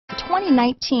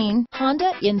2019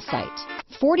 Honda Insight.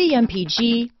 40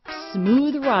 mpg,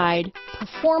 smooth ride,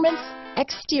 performance,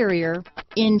 exterior,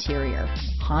 interior.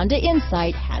 Honda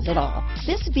Insight has it all.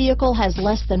 This vehicle has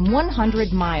less than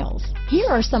 100 miles. Here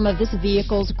are some of this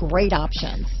vehicle's great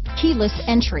options: keyless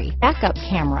entry, backup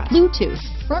camera, Bluetooth,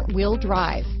 front wheel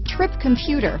drive, trip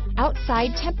computer,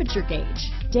 outside temperature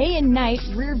gauge, day and night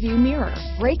rear view mirror,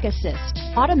 brake assist,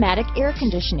 automatic air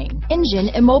conditioning, engine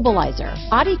immobilizer,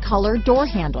 body color door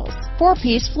handles,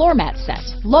 4-piece floor mat set,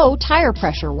 low tire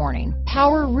pressure warning,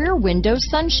 power rear window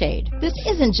sunshade. This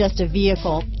isn't just a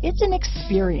vehicle, it's an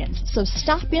experience. So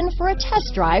stop in for a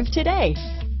test drive today.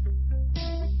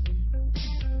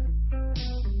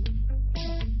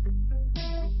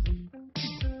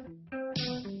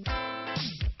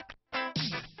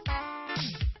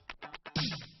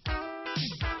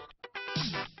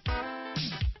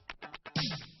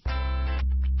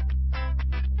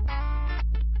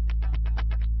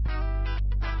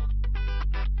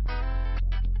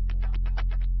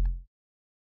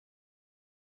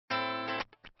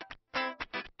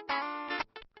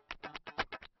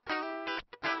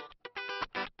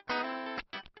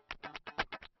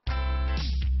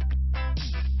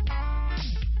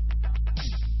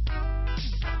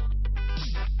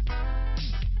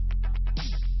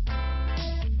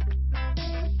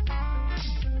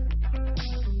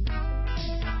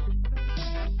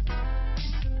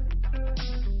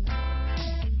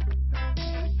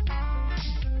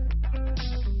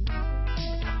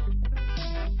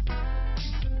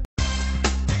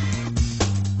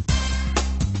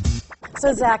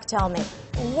 So Zach, tell me,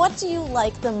 what do you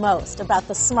like the most about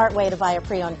the smart way to buy a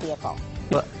pre-owned vehicle?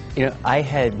 Well, you know, I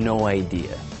had no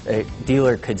idea a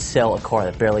dealer could sell a car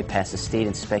that barely passed a state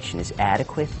inspection as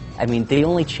adequate. I mean, they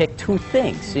only check two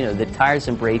things. You know, the tires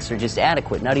and brakes are just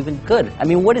adequate, not even good. I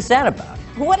mean, what is that about?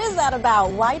 What is that about?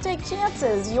 Why take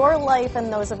chances? Your life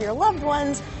and those of your loved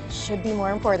ones should be more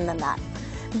important than that.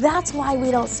 That's why we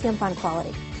don't skimp on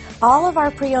quality. All of our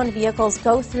pre-owned vehicles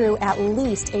go through at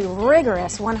least a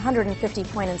rigorous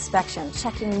 150-point inspection,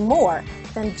 checking more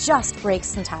than just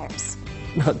brakes and tires.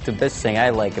 The best thing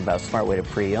I like about Smart Way to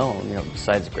Pre-Own, you know,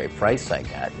 besides the great price I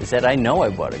got, is that I know I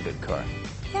bought a good car.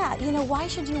 Yeah, you know, why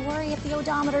should you worry if the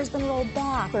odometer's been rolled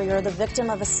back, or you're the victim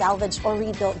of a salvaged or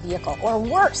rebuilt vehicle, or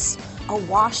worse, a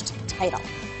washed title?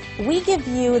 We give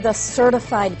you the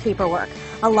certified paperwork,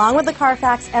 along with the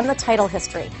Carfax and the title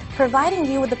history, providing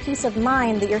you with the peace of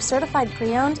mind that your certified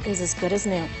pre-owned is as good as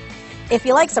new. If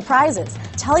you like surprises,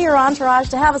 tell your entourage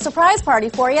to have a surprise party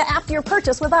for you after your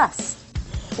purchase with us.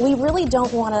 We really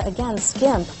don't want to, again,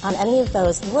 skimp on any of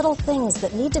those little things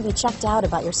that need to be checked out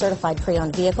about your certified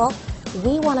pre-owned vehicle.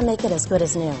 We want to make it as good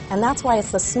as new, and that's why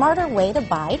it's the smarter way to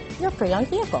buy your pre-owned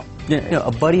vehicle. You know,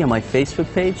 a buddy on my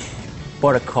Facebook page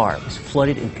bought a car, was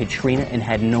flooded in Katrina, and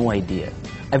had no idea.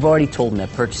 I've already told him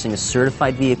that purchasing a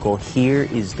certified vehicle here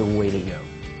is the way to go.